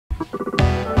I'm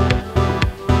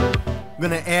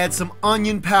gonna add some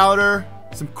onion powder,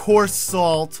 some coarse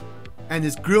salt, and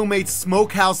this Grill Mates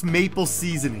Smokehouse maple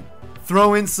seasoning.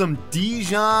 Throw in some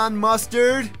Dijon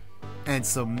mustard and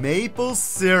some maple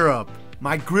syrup.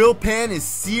 My grill pan is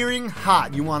searing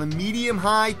hot. You want a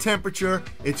medium-high temperature.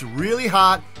 It's really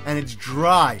hot and it's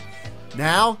dry.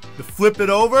 Now, to flip it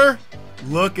over,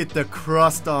 look at the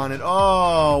crust on it.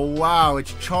 Oh, wow,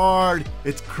 it's charred,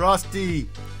 it's crusty.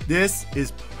 This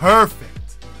is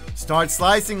perfect. Start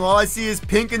slicing, all I see is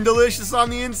pink and delicious on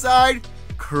the inside,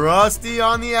 crusty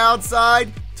on the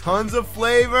outside, tons of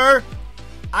flavor.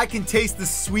 I can taste the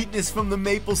sweetness from the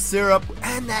maple syrup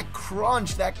and that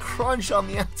crunch on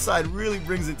the outside really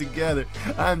brings it together.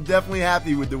 I'm definitely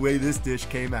happy with the way this dish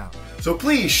came out. So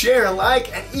please share,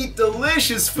 like, and eat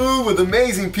delicious food with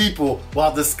amazing people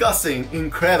while discussing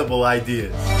incredible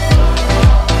ideas.